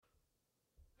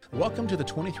Welcome to the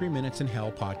 23 Minutes in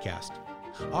Hell podcast.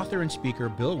 Author and speaker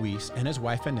Bill Wiese and his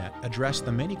wife Annette address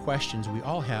the many questions we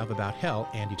all have about hell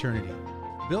and eternity.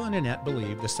 Bill and Annette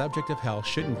believe the subject of hell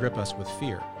shouldn't grip us with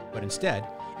fear, but instead,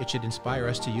 it should inspire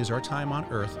us to use our time on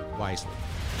earth wisely.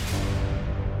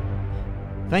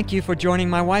 Thank you for joining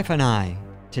my wife and I.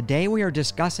 Today we are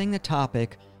discussing the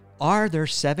topic, are there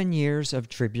 7 years of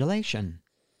tribulation?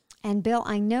 And Bill,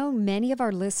 I know many of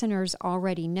our listeners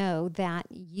already know that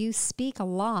you speak a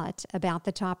lot about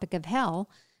the topic of hell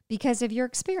because of your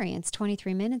experience,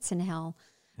 23 Minutes in Hell.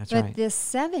 That's but right. this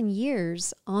 7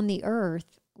 years on the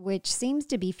earth, which seems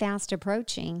to be fast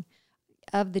approaching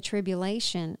of the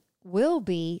tribulation, will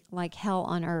be like hell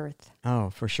on earth.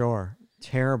 Oh, for sure.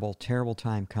 Terrible, terrible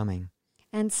time coming.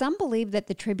 And some believe that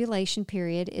the tribulation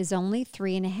period is only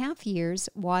 3.5 years,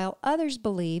 while others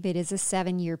believe it is a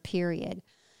 7-year period.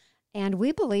 And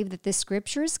we believe that the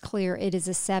scripture is clear it is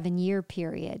a 7-year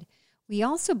period. We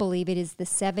also believe it is the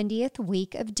 70th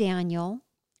week of Daniel,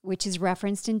 which is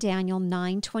referenced in Daniel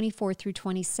 9:24 through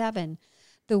 27.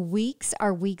 The weeks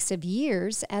are weeks of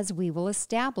years, as we will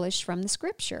establish from the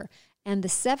scripture. And the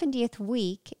 70th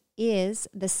week is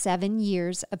the 7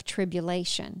 years of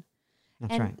tribulation.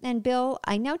 That's right. And Bill,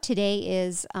 I know today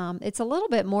is, it's a little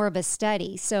bit more of a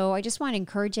study, so I just want to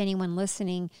encourage anyone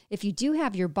listening, if you do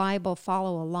have your Bible,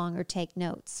 follow along or take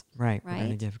notes. Right. We're going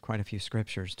to give quite a few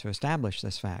scriptures to establish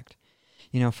this fact.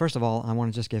 You know, first of all, I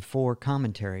want to just give 4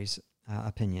 commentaries,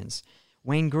 opinions.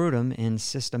 Wayne Grudem in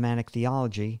Systematic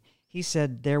Theology, he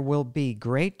said there will be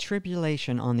great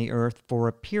tribulation on the earth for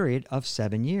a period of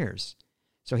 7 years.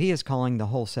 So he is calling the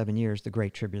whole 7 years the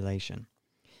Great Tribulation.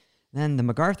 Then the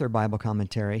MacArthur Bible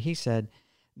Commentary, he said,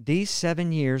 these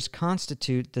 7 years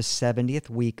constitute the 70th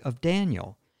week of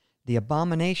Daniel. The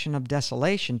abomination of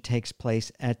desolation takes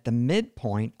place at the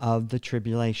midpoint of the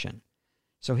tribulation.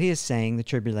 So he is saying the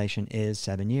tribulation is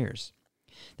 7 years.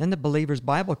 Then the Believer's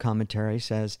Bible Commentary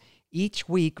says, each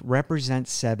week represents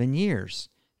 7 years.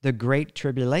 The Great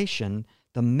Tribulation,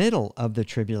 the middle of the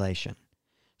tribulation.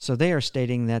 So they are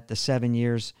stating that the 7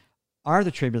 years are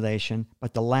the tribulation,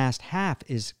 but the last half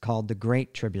is called the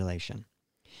Great Tribulation.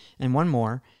 And one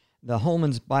more, the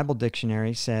Holman's Bible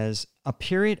Dictionary says, a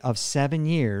period of 7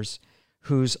 years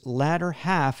whose latter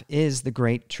half is the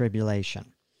Great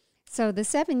Tribulation. So the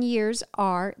 7 years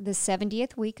are the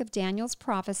 70th week of Daniel's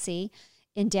prophecy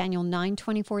in Daniel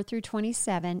 9:24 through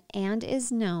 27, and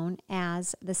is known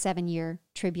as the 7-year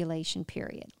tribulation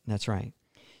period. That's right.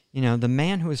 You know, the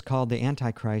man who is called the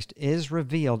Antichrist is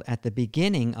revealed at the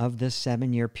beginning of this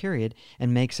 7-year period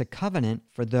and makes a covenant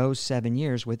for those 7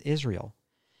 years with Israel.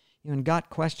 You know, and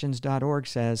GotQuestions.org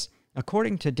says,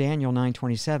 according to Daniel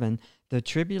 9:27, the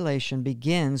tribulation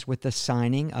begins with the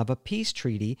signing of a peace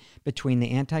treaty between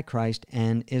the Antichrist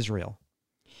and Israel.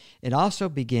 It also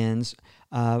begins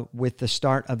with the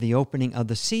start of the opening of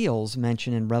the seals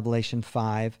mentioned in Revelation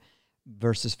 5,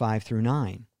 verses 5 through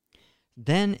 9.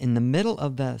 Then, in the middle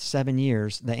of the 7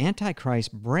 years, the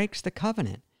Antichrist breaks the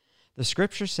covenant. The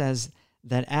scripture says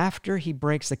that after he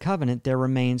breaks the covenant, there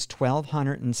remains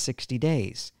 1,260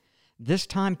 days. This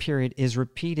time period is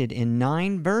repeated in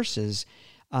 9 verses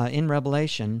in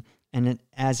Revelation, and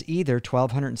as either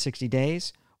 1,260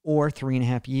 days, or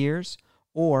 3.5 years,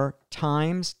 or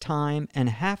times, time, and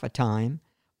half a time,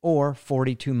 or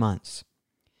 42 months.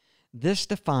 This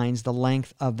defines the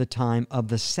length of the time of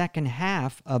the second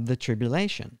half of the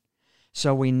tribulation.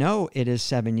 So we know it is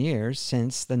 7 years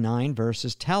since the 9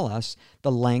 verses tell us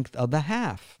the length of the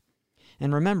half.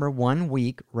 And remember, 1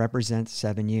 week represents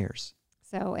 7 years.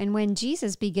 So, and when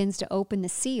Jesus begins to open the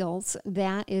seals,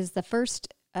 that is the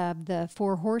first of the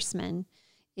 4 horsemen,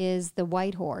 is the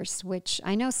white horse, which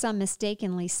I know some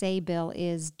mistakenly say, Bill,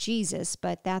 is Jesus,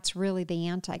 but that's really the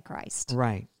Antichrist.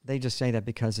 Right. They just say that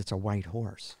because it's a white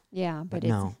horse. Yeah, but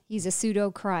no. He's a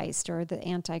pseudo-Christ or the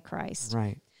Antichrist.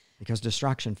 Right, because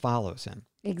destruction follows him.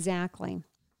 Exactly.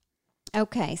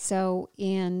 Okay, so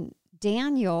in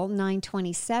Daniel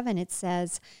 9:27 it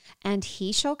says, and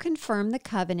he shall confirm the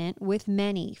covenant with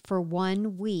many for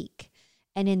 1 week,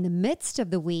 and in the midst of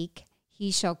the week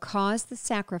he shall cause the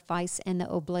sacrifice and the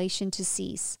oblation to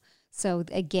cease. So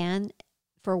again,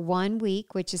 for 1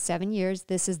 week, which is 7 years,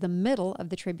 this is the middle of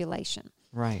the tribulation.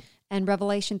 Right. And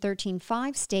Revelation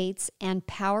 13:5 states, and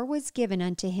power was given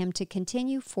unto him to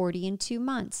continue 42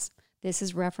 months. This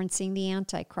is referencing the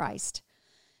Antichrist.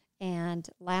 And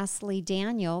lastly,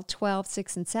 Daniel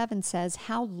 12:6 and 7 says,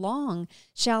 how long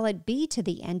shall it be to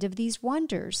the end of these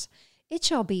wonders? It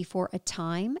shall be for a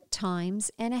time,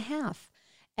 times, and a half.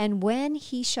 And when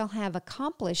he shall have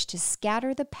accomplished to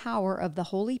scatter the power of the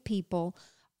holy people,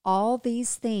 all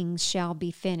these things shall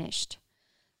be finished.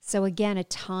 So again, a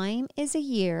time is a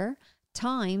year,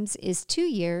 times is 2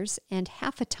 years, and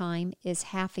half a time is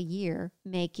half a year,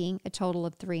 making a total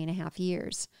of 3.5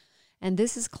 years. And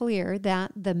this is clear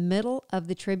that the middle of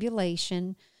the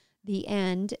tribulation, the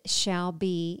end, shall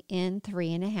be in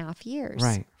 3.5 years.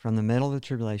 Right. From the middle of the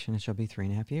tribulation, it shall be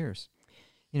 3.5 years.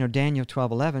 You know, Daniel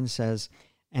 12:11 says,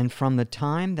 "And from the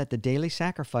time that the daily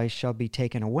sacrifice shall be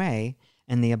taken away,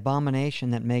 and the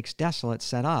abomination that makes desolate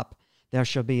set up, there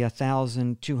shall be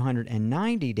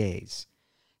 1,290 days."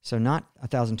 So not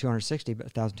 1,260, but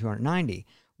 1,290.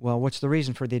 Well, what's the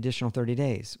reason for the additional 30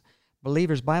 days?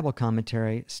 Believer's Bible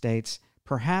Commentary states,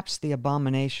 "Perhaps the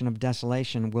abomination of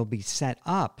desolation will be set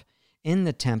up in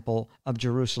the temple of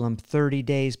Jerusalem 30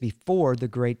 days before the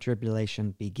Great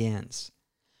Tribulation begins."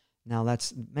 Now,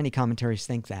 many commentaries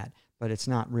think that, but it's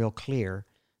not real clear,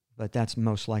 but that's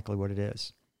most likely what it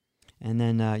is. And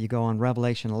then you go on,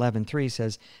 Revelation 11:3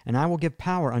 says, "And I will give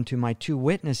power unto my 2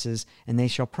 witnesses, and they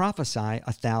shall prophesy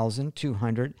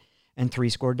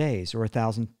 1,260 days, or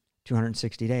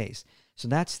 1,260 days." So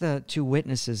that's the 2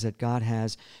 witnesses that God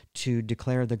has to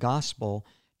declare the gospel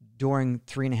during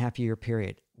 3.5 year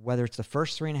period. Whether it's the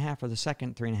first 3.5 or the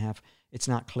second 3.5, it's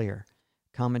not clear.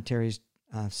 Commentaries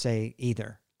say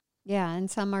either. Yeah,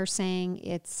 and some are saying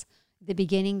it's the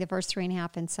beginning, the first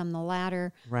 3.5, and some the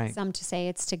latter. Right. Some to say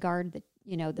it's to guard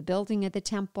the building of the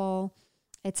temple.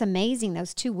 It's amazing.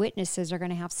 Those 2 witnesses are going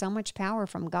to have so much power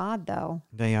from God, though.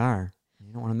 They are.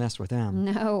 You don't want to mess with them.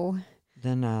 No.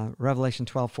 Then Revelation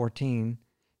 12:14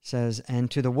 says,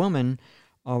 "And to the woman,"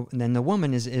 then the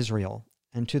woman is Israel,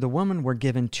 "and to the woman were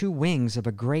given 2 wings of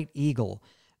a great eagle,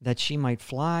 that she might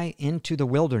fly into the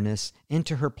wilderness,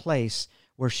 into her place,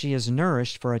 where she is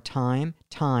nourished for a time,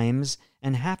 times,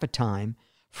 and half a time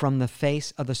from the face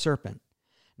of the serpent."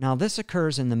 Now this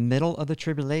occurs in the middle of the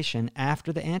tribulation,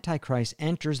 after the Antichrist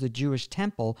enters the Jewish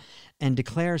temple and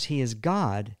declares he is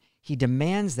God. He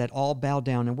demands that all bow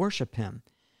down and worship him.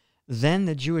 Then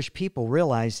the Jewish people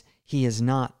realize he is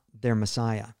not their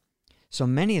Messiah. So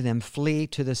many of them flee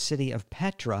to the city of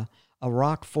Petra, a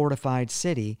rock-fortified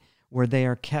city, where they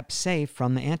are kept safe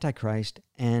from the Antichrist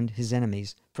and his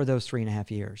enemies for those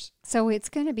 3.5 years. So it's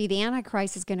going to be the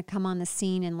Antichrist is going to come on the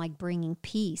scene and like bringing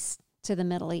peace to the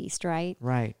Middle East, right?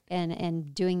 Right.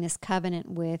 And doing this covenant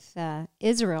with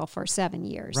Israel for 7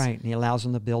 years. Right. And he allows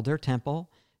them to build their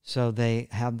temple. So they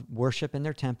have worship in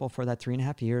their temple for that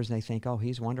 3.5 years. And they think, oh,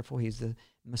 he's wonderful. He's the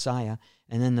Messiah.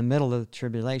 And in the middle of the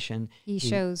tribulation, he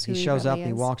shows up, really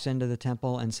he walks into the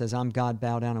temple and says, "I'm God,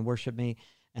 bow down and worship me."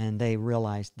 And they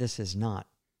realize this is not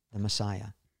the Messiah.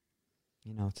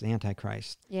 You know, it's the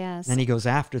Antichrist. Yes. Then he goes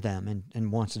after them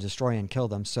and wants to destroy and kill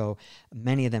them. So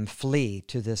many of them flee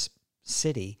to this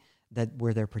city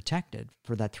where they're protected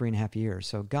for that 3.5 years.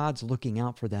 So God's looking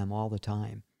out for them all the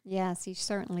time. Yes, he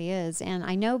certainly is. And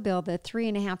I know, Bill, the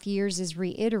 3.5 years is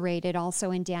reiterated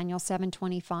also in Daniel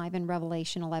 7:25 and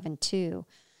Revelation 11:2.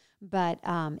 But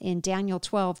in Daniel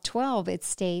 12:12, it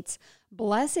states,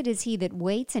 "Blessed is he that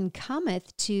waits and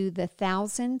cometh to the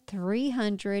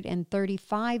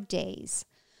 1,335 days."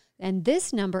 And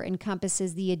this number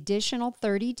encompasses the additional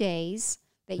 30 days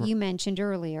that you mentioned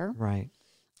earlier. Right.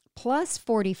 Plus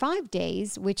 45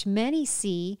 days, which many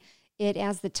see it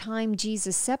as the time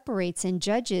Jesus separates and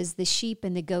judges the sheep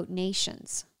and the goat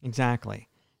nations. Exactly.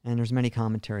 And there's many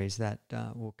commentaries that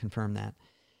will confirm that.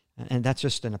 And that's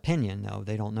just an opinion, though.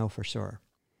 They don't know for sure.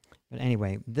 But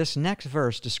anyway, this next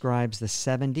verse describes the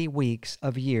 70 weeks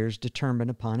of years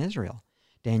determined upon Israel.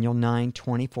 Daniel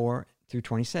 9:24 through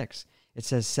 26. It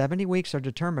says, 70 weeks are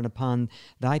determined upon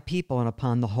thy people and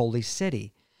upon the holy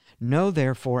city. Know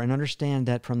therefore and understand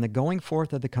that from the going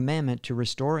forth of the commandment to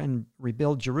restore and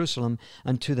rebuild Jerusalem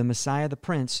unto the Messiah the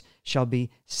Prince shall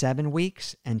be 7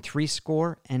 weeks and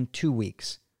 62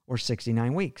 weeks, or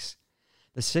 69 weeks.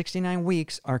 The 69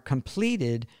 weeks are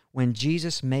completed when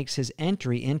Jesus makes his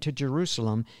entry into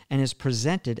Jerusalem and is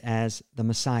presented as the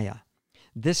Messiah.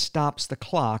 This stops the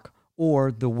clock,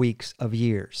 or the weeks of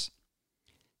years.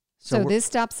 So this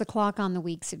stops the clock on the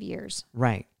weeks of years.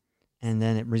 Right. And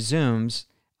then it resumes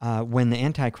when the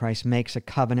Antichrist makes a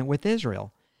covenant with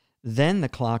Israel. Then the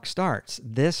clock starts.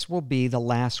 This will be the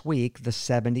last week, the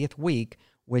 70th week,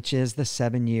 which is the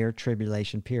 7-year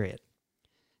tribulation period.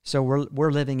 So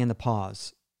we're living in the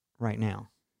pause right now.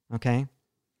 Okay?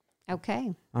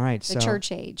 Okay. All right. The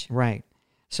church age. Right.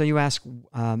 So you ask,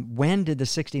 when did the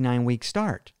 69 weeks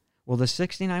start? Well, the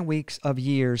 69 weeks of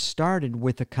years started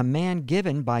with a command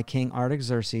given by King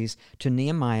Artaxerxes to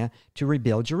Nehemiah to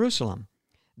rebuild Jerusalem.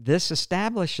 This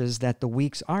establishes that the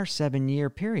weeks are 7-year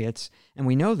periods, and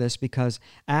we know this because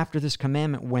after this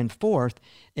commandment went forth,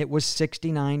 it was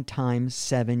 69 times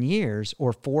 7 years,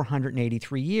 or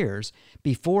 483 years,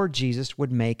 before Jesus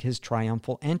would make his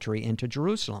triumphal entry into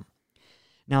Jerusalem.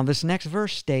 Now, this next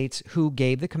verse states who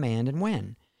gave the command and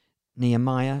when.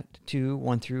 Nehemiah 2,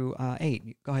 1 through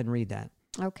 8. Go ahead and read that.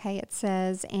 Okay, it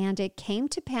says, "And it came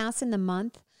to pass in the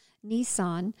month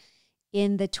Nisan,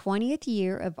 in the 20th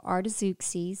year of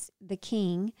Artaxerxes the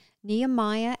king,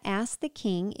 Nehemiah asked the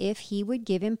king if he would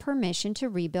give him permission to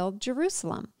rebuild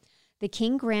Jerusalem. The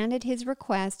king granted his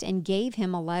request and gave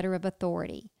him a letter of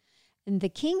authority. And the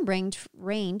king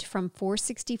reigned from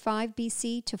 465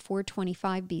 BC to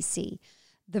 425 BC.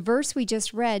 The verse we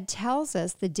just read tells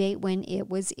us the date when it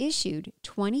was issued,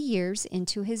 20 years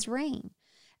into his reign.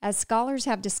 As scholars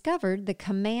have discovered, the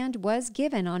command was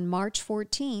given on March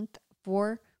 14th,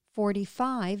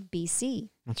 445 BC.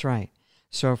 That's right.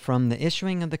 So from the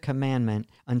issuing of the commandment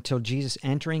until Jesus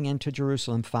entering into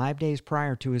Jerusalem 5 days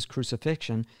prior to his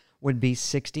crucifixion would be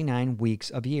 69 weeks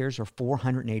of years, or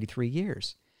 483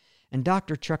 years. And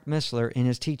Dr. Chuck Missler, in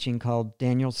his teaching called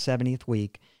Daniel's 70th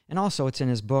Week, and also it's in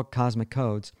his book Cosmic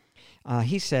Codes,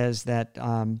 he says that,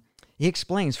 he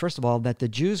explains, first of all, that the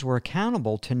Jews were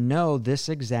accountable to know this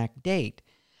exact date,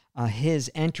 his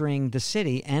entering the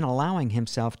city and allowing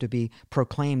himself to be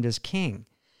proclaimed as king.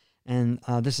 And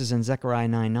this is in Zechariah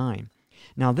 9:9.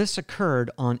 Now, this occurred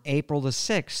on April the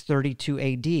 6th, 32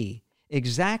 AD,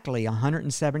 exactly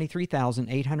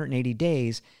 173,880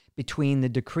 days between the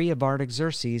decree of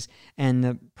Artaxerxes and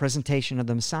the presentation of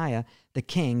the Messiah, the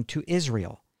king, to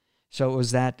Israel. So it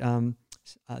was that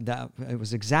it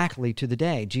was exactly to the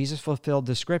day. Jesus fulfilled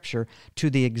the scripture to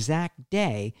the exact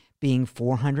day, being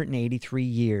 483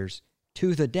 years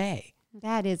to the day.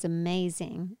 That is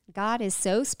amazing. God is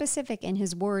so specific in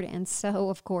his word and so,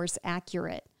 of course,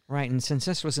 accurate. Right, and since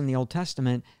this was in the Old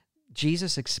Testament,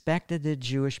 Jesus expected the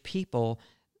Jewish people,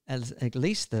 at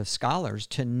least the scholars,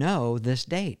 to know this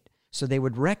date, so they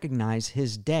would recognize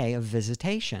his day of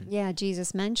visitation. Yeah,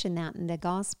 Jesus mentioned that in the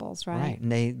Gospels, right? Right,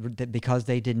 and because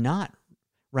they did not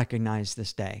recognize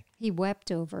this day. He wept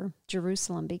over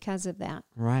Jerusalem because of that.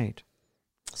 Right.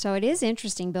 So it is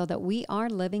interesting, Bill, that we are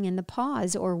living in the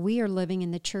pause, or we are living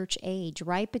in the church age,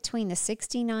 right between the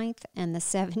 69th and the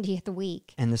 70th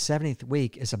week. And the 70th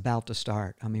week is about to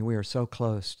start. I mean, we are so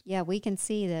close. Yeah, we can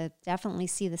definitely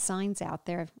see the signs out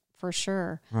there for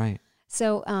sure. Right.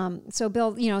 So,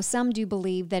 Bill, some do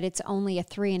believe that it's only a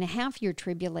 3.5-year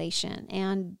tribulation,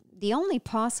 and the only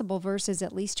possible verses,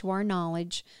 at least to our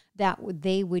knowledge, that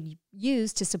they would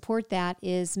use to support that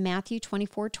is Matthew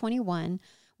 24:21,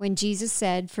 when Jesus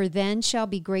said, "For then shall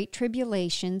be great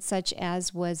tribulation, such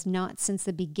as was not since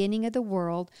the beginning of the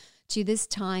world to this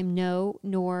time, no,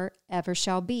 nor ever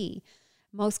shall be."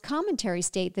 Most commentaries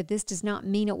state that this does not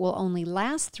mean it will only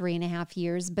last 3.5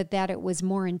 years, but that it was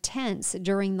more intense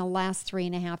during the last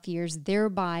 3.5 years.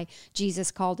 Thereby, Jesus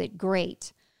called it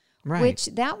great. Right. Which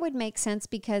that would make sense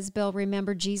because, Bill,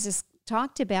 remember Jesus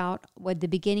talked about the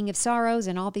beginning of sorrows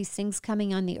and all these things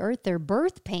coming on the earth. They're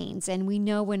birth pains. And we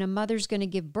know when a mother's going to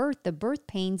give birth, the birth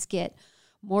pains get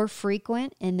more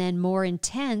frequent and then more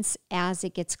intense as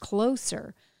it gets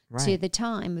closer to the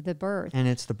time of the birth. And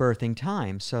it's the birthing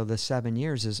time. So the 7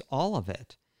 years is all of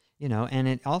it. And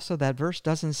it also, that verse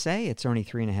doesn't say it's only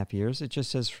 3.5 years. It just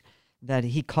says that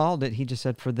he called it, he just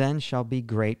said, "For then shall be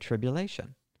great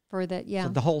tribulation." So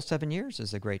the whole 7 years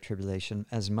is a great tribulation,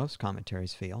 as most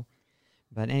commentaries feel.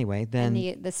 But anyway, then...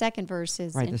 And the second verse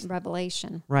is in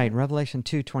Revelation. Right. Revelation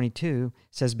 2:22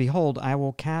 says, "Behold, I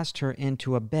will cast her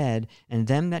into a bed, and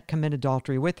them that commit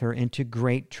adultery with her into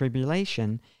great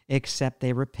tribulation, except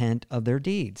they repent of their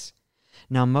deeds."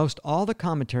 Now, most all the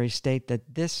commentaries state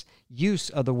that this use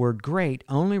of the word great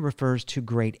only refers to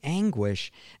great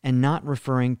anguish and not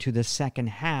referring to the second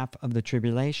half of the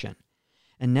tribulation.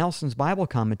 And Nelson's Bible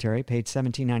commentary, page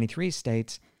 1793,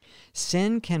 states,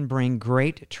 "Sin can bring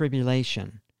great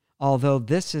tribulation, although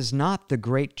this is not the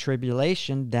great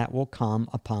tribulation that will come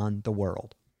upon the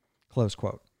world." Close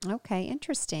quote. Okay,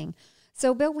 interesting.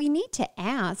 So, Bill, we need to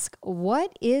ask,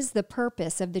 what is the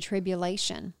purpose of the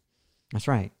tribulation? That's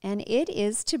right. And it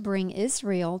is to bring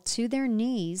Israel to their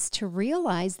knees to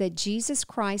realize that Jesus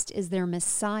Christ is their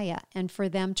Messiah and for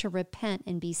them to repent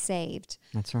and be saved.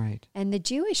 That's right. And the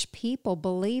Jewish people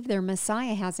believe their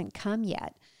Messiah hasn't come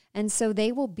yet. And so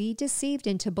they will be deceived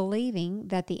into believing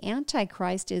that the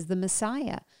Antichrist is the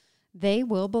Messiah. They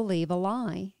will believe a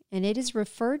lie. And it is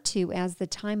referred to as the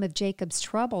time of Jacob's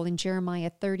trouble in Jeremiah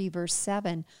 30, verse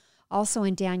 7, also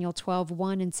in Daniel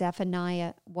 12:1 and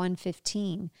Zephaniah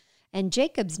 1:15. And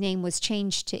Jacob's name was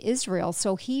changed to Israel,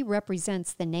 so he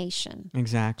represents the nation.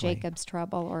 Exactly. Jacob's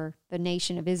trouble, or the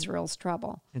nation of Israel's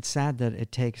trouble. It's sad that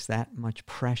it takes that much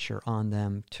pressure on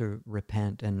them to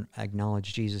repent and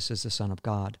acknowledge Jesus as the Son of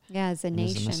God. Yeah, as a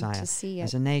nation, as the Messiah. to see it.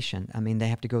 As a nation. I mean, they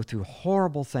have to go through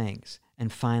horrible things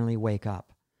and finally wake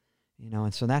up.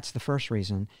 And so that's the first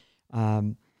reason.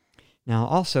 Now,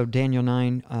 also, Daniel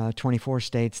 9:24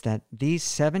 states that these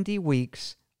 70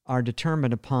 weeks are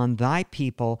determined upon thy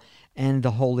people and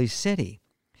the holy city.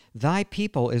 Thy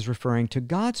people is referring to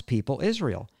God's people,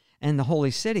 Israel, and the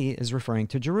holy city is referring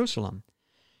to Jerusalem.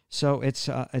 So its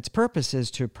purpose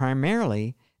is to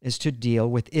deal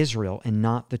with Israel and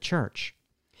not the church.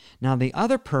 Now, the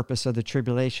other purpose of the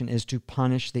tribulation is to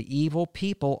punish the evil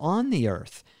people on the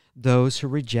earth, those who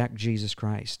reject Jesus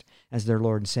Christ as their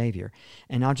Lord and Savior.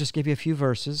 And I'll just give you a few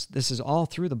verses. This is all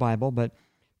through the Bible, but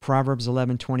Proverbs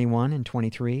 11:21 and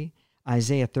 23,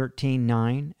 Isaiah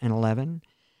 13:9 and 11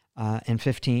 and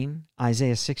 15,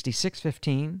 Isaiah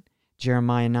 66:15,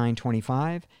 Jeremiah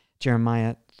 9:25,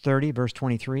 Jeremiah 30, verse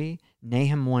 23,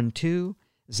 Nahum 1:2,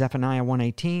 Zephaniah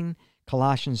 1:18,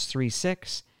 Colossians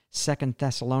 3:6, 2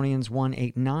 Thessalonians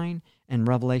 1:8 and 9, and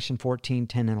Revelation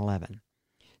 14:10 and 11.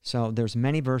 So there's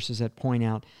many verses that point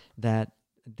out that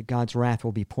God's wrath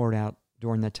will be poured out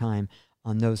during that time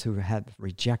on those who have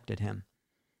rejected him.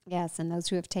 Yes, and those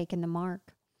who have taken the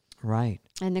mark. Right.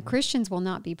 And the Christians will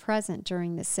not be present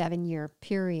during the 7-year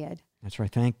period. That's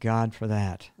right. Thank God for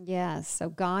that. Yes. So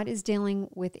God is dealing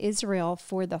with Israel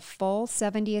for the full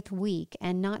 70th week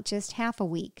and not just half a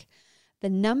week. The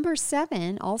number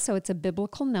 7, also it's a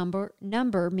biblical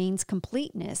number means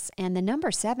completeness. And the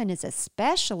number 7 is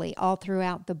especially all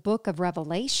throughout the book of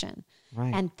Revelation.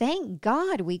 Right. And thank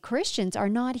God we Christians are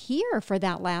not here for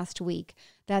that last week,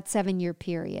 that 7-year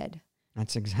period.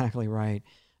 That's exactly right.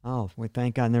 Oh, we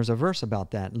thank God. And there's a verse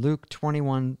about that. Luke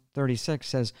 21:36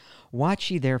 says, "Watch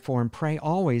ye therefore and pray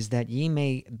always that ye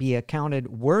may be accounted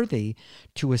worthy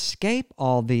to escape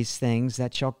all these things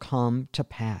that shall come to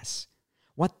pass."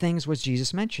 What things was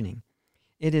Jesus mentioning?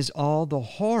 It is all the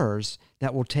horrors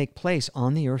that will take place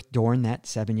on the earth during that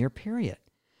 7-year period.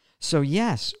 So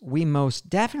yes, we most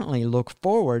definitely look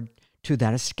forward to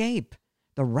that escape,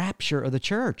 the rapture of the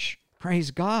church.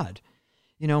 Praise God.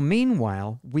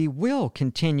 Meanwhile, we will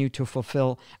continue to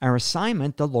fulfill our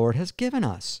assignment the Lord has given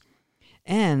us.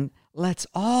 And let's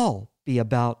all be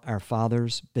about our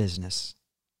Father's business.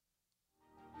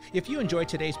 If you enjoyed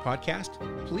today's podcast,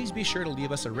 please be sure to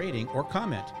leave us a rating or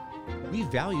comment. We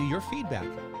value your feedback.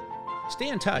 Stay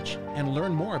in touch and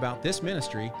learn more about this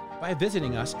ministry by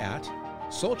visiting us at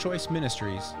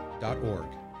soulchoiceministries.org.